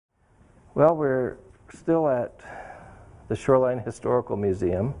Well, we're still at the Shoreline Historical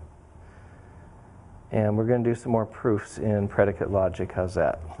Museum, and we're going to do some more proofs in predicate logic. How's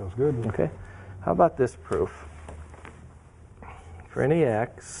that? Sounds good. Okay. How about this proof? For any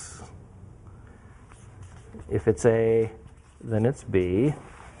x, if it's A, then it's B.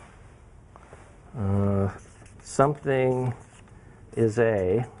 Something is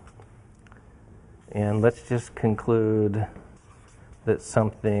A, and let's just conclude that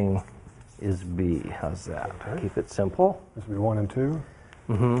something is B. How's that? Okay. Keep it simple. This will be 1 and 2.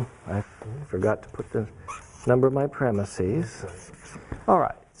 I forgot to put the number of my premises. All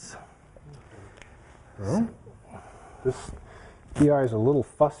right. Well, this EI is a little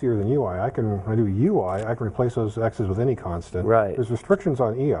fussier than UI. When I do UI, I can replace those x's with any constant. Right. There's restrictions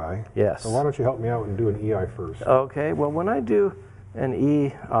on EI. Yes. So why don't you help me out and do an EI first? Okay. Well, when I do an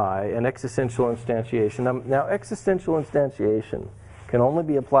EI, an existential instantiation, now existential instantiation can only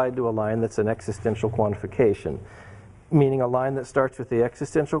be applied to a line that's an existential quantification, meaning a line that starts with the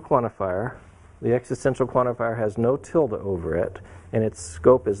existential quantifier. The existential quantifier has no tilde over it, and its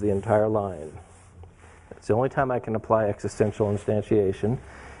scope is the entire line. It's the only time I can apply existential instantiation.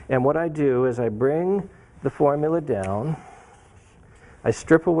 And what I do is I bring the formula down, I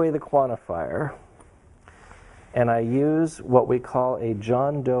strip away the quantifier, and I use what we call a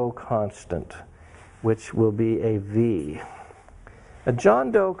John Doe constant, which will be a V. A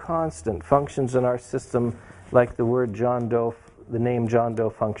John Doe constant functions in our system like the word John Doe, the name John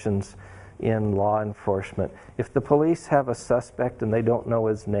Doe functions in law enforcement. If the police have a suspect and they don't know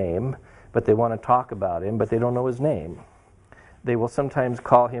his name, but they want to talk about him, but they don't know his name, they will sometimes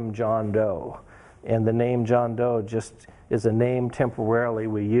call him John Doe. And the name John Doe just is a name temporarily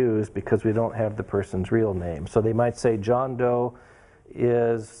we use because we don't have the person's real name. So they might say John Doe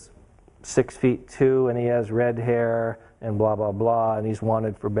is 6'2" and he has red hair and blah, blah, blah, and he's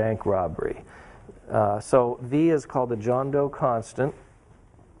wanted for bank robbery. So V is called a John Doe constant.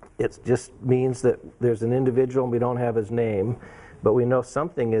 It just means that there's an individual and we don't have his name, but we know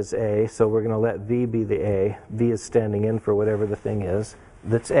something is A, so we're going to let V be the A. V is standing in for whatever the thing is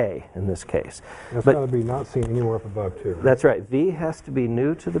that's A in this case. It's got to be not seen anywhere up above 2. Right? That's right. V has to be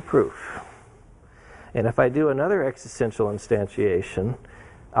new to the proof. And if I do another existential instantiation,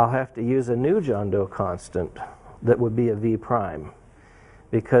 I'll have to use a new John Doe constant that would be a V prime.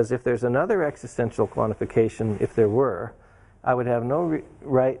 Because if there's another existential quantification, if there were, I would have no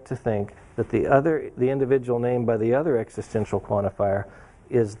right to think that the individual named by the other existential quantifier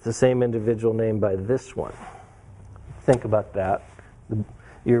is the same individual named by this one. Think about that.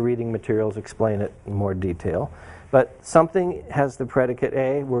 Your reading materials explain it in more detail. But something has the predicate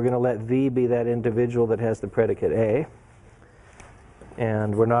A. We're going to let V be that individual that has the predicate A.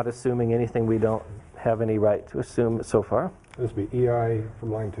 And we're not assuming anything we don't have any right to assume so far. This would be EI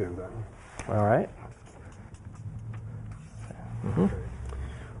from line 2 then. All right. Okay.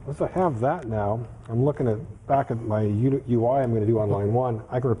 Once I have that now, I'm looking back at my UI I'm going to do on line 1.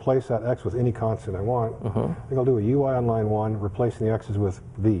 I can replace that x with any constant I want. I think I'll do a UI on line 1, replacing the x's with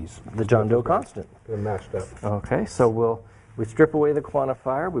v's. The John Doe constant. Get them matched up. Okay, so we strip away the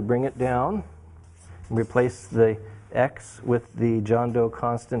quantifier, we bring it down, and replace the x with the John Doe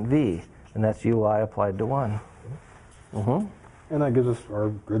constant v, and that's UI applied to 1. And that gives us our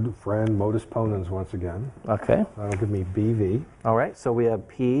good friend modus ponens once again. Okay. That'll give me BV. All right, so we have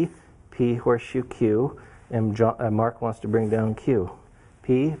P horseshoe Q, and Mark wants to bring down Q.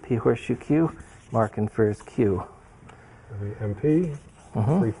 P horseshoe Q, Mark infers Q. MP,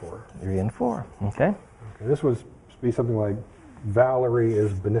 3, 4. 3 and 4, okay. Okay, this would be something like Valerie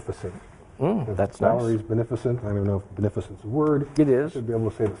is beneficent. That's Valerie's nice. beneficent. I don't even know if beneficent's a word. It is. I should be able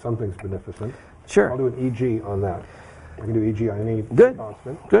to say that something's beneficent. Sure. I'll do an EG on that. I can do EG on any Good.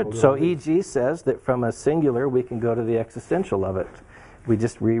 constant. Good. So EG says that from a singular we can go to the existential of it. We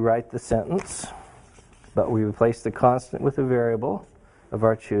just rewrite the sentence, but we replace the constant with a variable of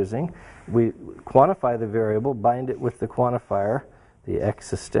our choosing. We quantify the variable, bind it with the quantifier, the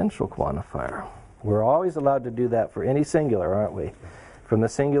existential quantifier. We're always allowed to do that for any singular, aren't we? From the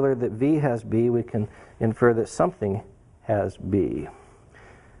singular that V has B, we can infer that something has B.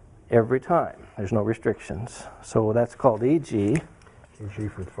 Every time. There's no restrictions. So that's called EG.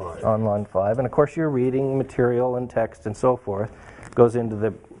 EG from 5. On line 5. And of course your reading material and text and so forth goes into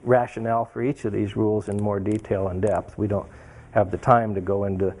the rationale for each of these rules in more detail and depth. We don't have the time to go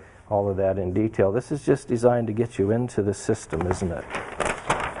into all of that in detail. This is just designed to get you into the system, isn't it?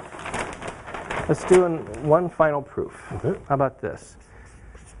 Let's do one final proof. Okay. How about this?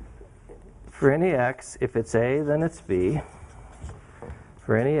 For any x, if it's A, then it's B.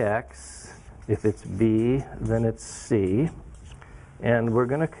 For any x, if it's B, then it's C. And we're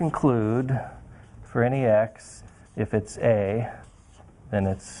going to conclude for any x, if it's A, then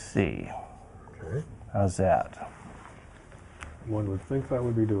it's C. Okay. How's that? One would think that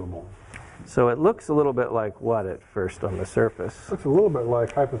would be doable. So it looks a little bit like what at first on the surface? Looks a little bit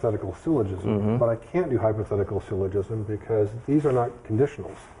like hypothetical syllogism, but I can't do hypothetical syllogism because these are not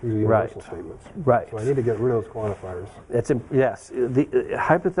conditionals. These are universal statements. Right. So I need to get rid of those quantifiers. Yes, the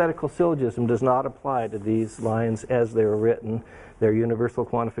hypothetical syllogism does not apply to these lines as they're written. They're universal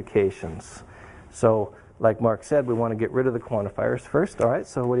quantifications. So, like Mark said, we want to get rid of the quantifiers first. All right,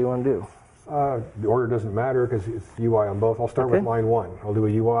 so what do you want to do? The order doesn't matter because it's UI on both. I'll start with line 1. I'll do a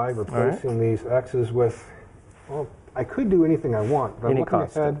UI replacing these x's with, well, I could do anything I want, but I'm looking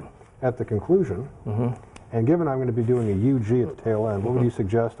ahead at the conclusion. And given I'm going to be doing a UG at the tail end, what would you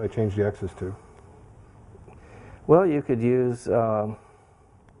suggest I change the x's to? Well, you could use, how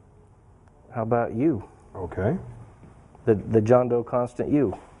about U? Okay. The John Doe constant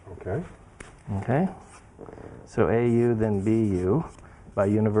U. Okay. Okay. So AU then BU by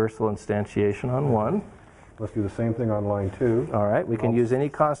universal instantiation on 1. Let's do the same thing on line 2. All right, we can use any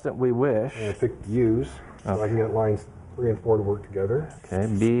constant we wish. And I pick U's, so I can get lines 3 and 4 to work together. Okay,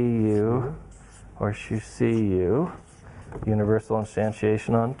 BU, horseshoe CU, universal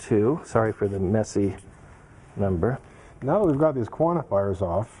instantiation on 2. Sorry for the messy number. Now that we've got these quantifiers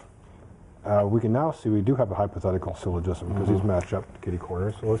off, we can now see we do have a hypothetical syllogism because these match up to kitty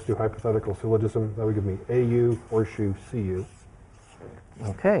corners. So let's do hypothetical syllogism. That would give me AU, horseshoe, CU.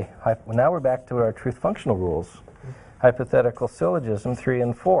 Okay, now we're back to our truth functional rules. Hypothetical syllogism 3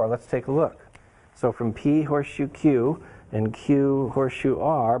 and 4. Let's take a look. So from P horseshoe Q and Q horseshoe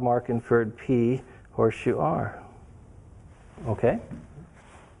R, Mark inferred P horseshoe R. Okay?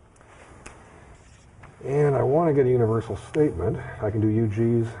 And I want to get a universal statement. I can do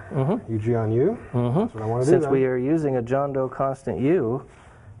UG's, UG on U. That's what I want to do. Since we are using a John Doe constant U,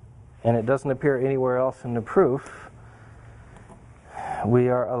 and it doesn't appear anywhere else in the proof, we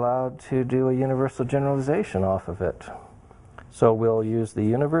are allowed to do a universal generalization off of it. So we'll use the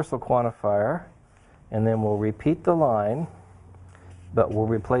universal quantifier, and then we'll repeat the line, but we'll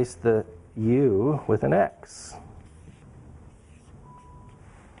replace the U with an X.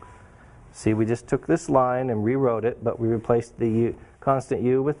 See, we just took this line and rewrote it, but we replaced the constant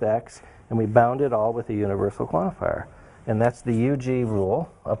U with X, and we bound it all with a universal quantifier. And that's the UG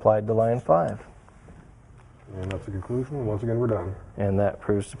rule applied to line 5. And that's the conclusion. Once again, we're done. And that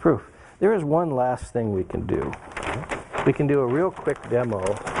proves the proof. There is one last thing we can do. We can do a real quick demo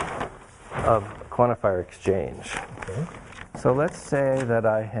of quantifier exchange. Okay. So let's say that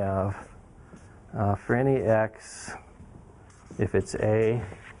I have, for any x, if it's A,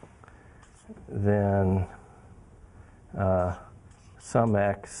 then some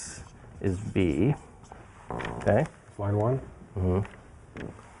x is B. Okay? Line 1.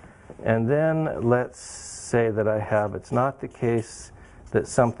 And then let's say that I have, it's not the case that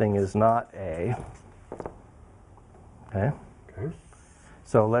something is not A. Okay? Okay.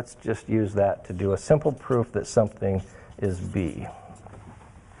 So let's just use that to do a simple proof that something is B.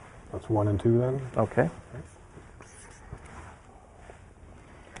 That's 1 and 2 then? Okay.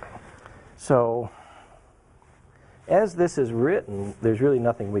 So, as this is written, there's really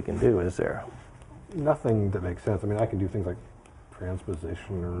nothing we can do, is there? Nothing that makes sense. I mean, I can do things like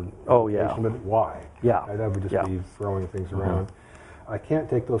transposition or... Oh, yeah. But why? Yeah. That would just be throwing things around. I can't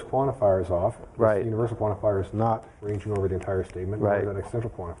take those quantifiers off. Right. This universal quantifier is not ranging over the entire statement, right. Nor that existential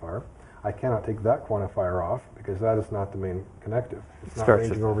quantifier. I cannot take that quantifier off because that is not the main connective. It's not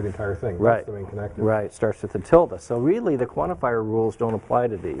ranging over the entire thing. Right. That's the main connective. Right, starts with the tilde. So really the quantifier rules don't apply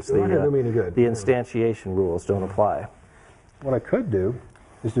to these. They're not going to do me any good. The instantiation rules don't apply. What I could do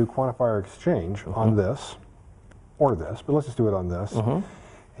is do quantifier exchange on this or this, but let's just do it on this.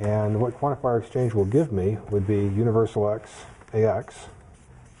 And what quantifier exchange will give me would be universal x, AX,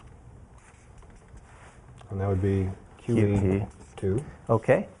 and that would be QE2.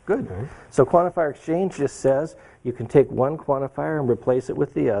 Okay, good. Okay. So quantifier exchange just says you can take one quantifier and replace it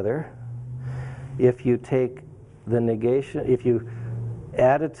with the other. If you take the negation, if you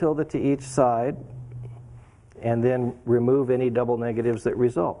add a tilde to each side and then remove any double negatives that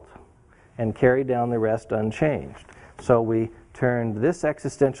result and carry down the rest unchanged. So we turned this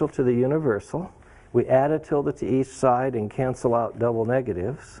existential to the universal, we add a tilde to each side and cancel out double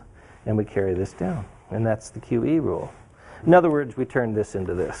negatives, and we carry this down. And that's the QE rule. In other words, we turn this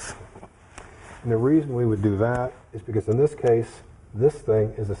into this. And the reason we would do that is because in this case, this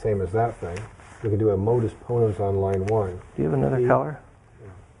thing is the same as that thing. We can do a modus ponens on line 1. Do you have another color? Yeah.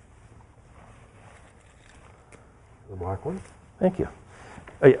 The black one. Thank you.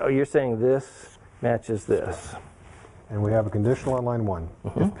 Oh, you're saying this matches this. And we have a conditional on line 1.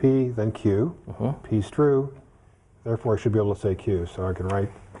 If P, then Q. P's true, therefore I should be able to say Q. So I can write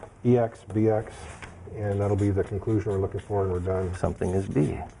EX, BX, and that'll be the conclusion we're looking for, and we're done. Something is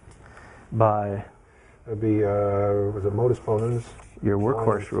B. By That'd be, was it modus ponens? your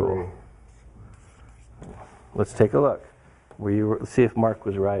workhorse rule. Let's take a look. Let's see if Mark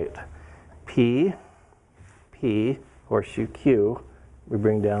was right. P, horseshoe Q, we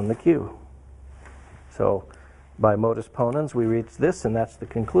bring down the Q. So by modus ponens, we reach this, and that's the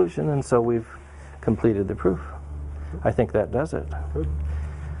conclusion, and so we've completed the proof. I think that does it. Good.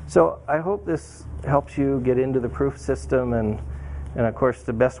 So I hope this helps you get into the proof system, and of course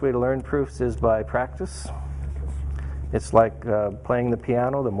the best way to learn proofs is by practice. It's like playing the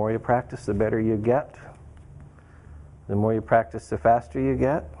piano. The more you practice, the better you get. The more you practice, the faster you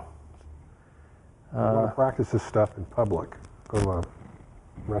get. You want to practice this stuff in public. Go to a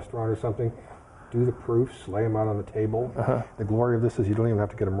restaurant or something, do the proofs, lay them out on the table. The glory of this is you don't even have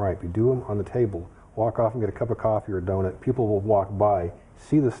to get them right. You do them on the table, walk off and get a cup of coffee or a donut. People will walk by,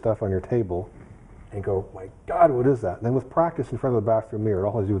 see the stuff on your table, and go, my God, what is that? And then with practice in front of the bathroom mirror,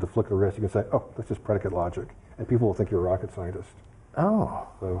 all I do with a flick of the wrist, you can say, oh, that's just predicate logic. And people will think you're a rocket scientist. Oh,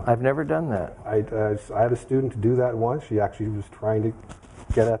 So I've never done that. I had a student to do that once. She actually was trying to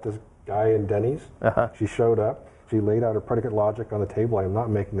get at this guy in Denny's. She showed up. She laid out her predicate logic on the table. I am not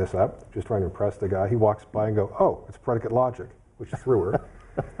making this up. Just trying to impress the guy. He walks by and goes, oh, it's predicate logic, which threw her.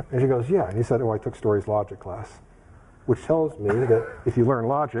 And she goes, yeah. And he said, oh, I took Storey's logic class, which tells me that if you learn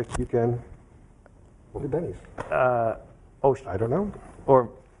logic, you can look at Denny's. I don't know. Or,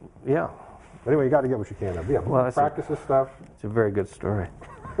 yeah. Anyway, you got to get what you can of. Yeah, Well, that's practice this stuff. It's a very good story.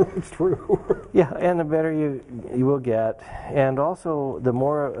 It's true. Yeah, and the better you will get, and also the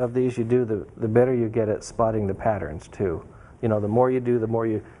more of these you do, the better you get at spotting the patterns too. You know, the more you do, the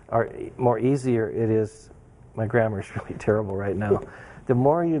more easier it is. My grammar is really terrible right now. The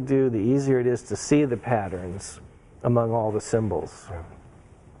more you do, the easier it is to see the patterns among all the symbols. Yeah.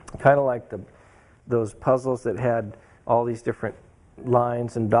 Kind of like those puzzles that had all these different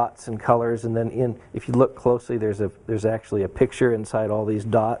lines and dots and colors, and then if you look closely, there's actually a picture inside all these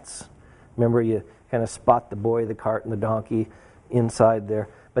dots. Remember, you kind of spot the boy, the cart, and the donkey inside there.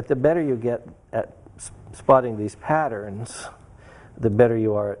 But the better you get at spotting these patterns, the better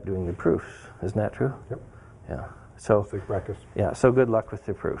you are at doing the proofs. Isn't that true? Yep. Yeah. So Practice. yeah. So good luck with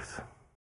the proofs.